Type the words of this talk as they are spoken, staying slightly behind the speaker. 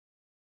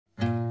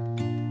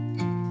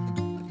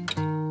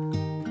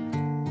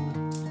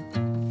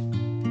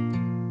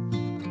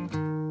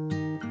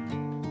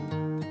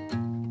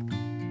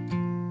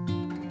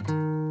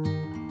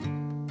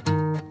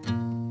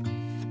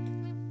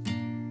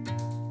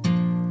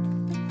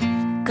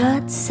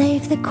God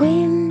save the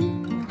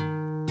Queen,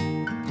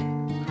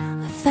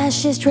 a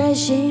fascist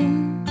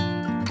regime.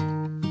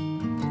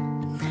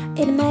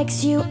 It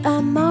makes you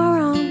a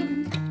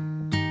moron,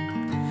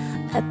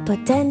 a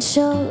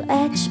potential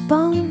edge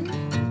bone.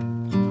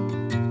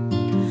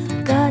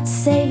 God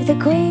save the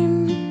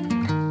Queen,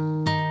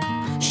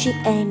 she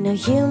ain't no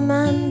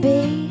human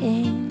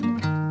being,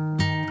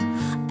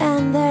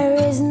 and there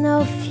is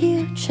no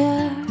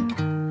future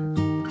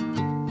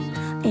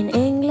in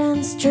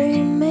England's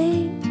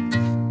dreaming.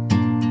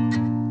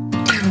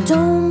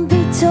 Don't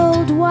be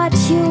told what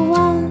you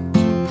want,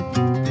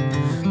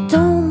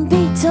 don't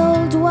be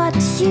told what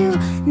you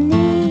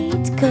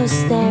need, 'cause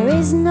there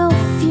is no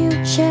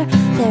future,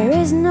 there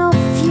is no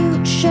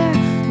future,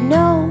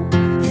 no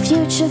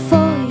future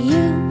for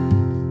you.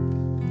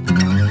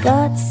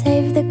 God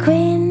save the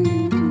Queen,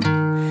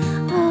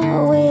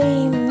 oh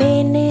we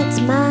mean it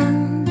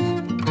man,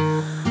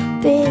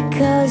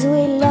 because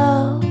we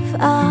love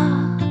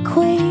our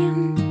Queen.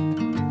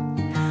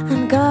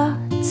 And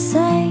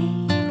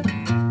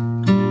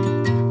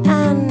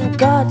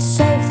God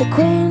save the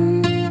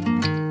Queen,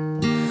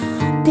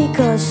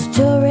 because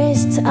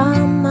tourists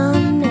are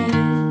money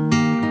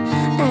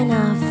and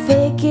our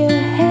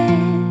figurehead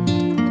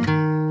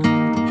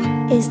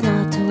is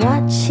not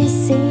what she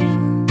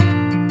seems.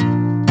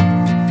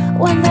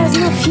 When there's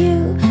no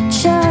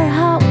future,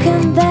 how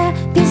can there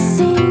be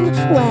seen?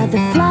 We're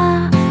the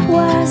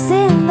flowers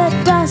in the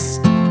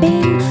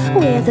dustbin,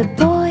 we're the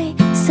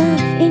poison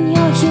in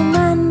your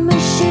human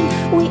machine.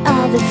 We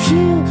are the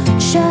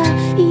future,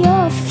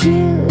 your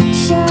future.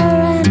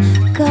 And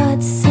God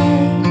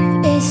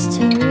save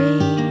history,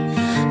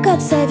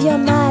 God save your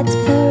mad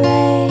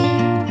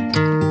parade.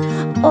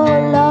 Oh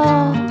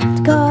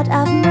Lord, God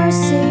have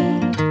mercy,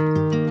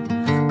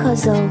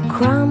 'cause all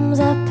crumbs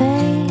are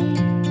paid.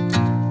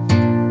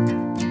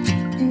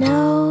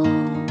 No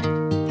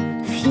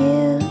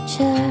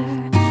future,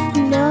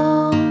 no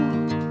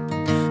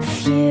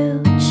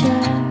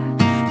future,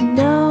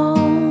 no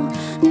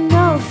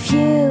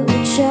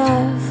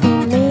future for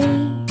me.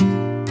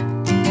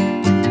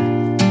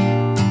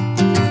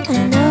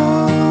 No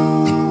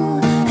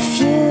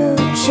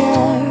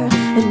future,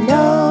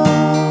 no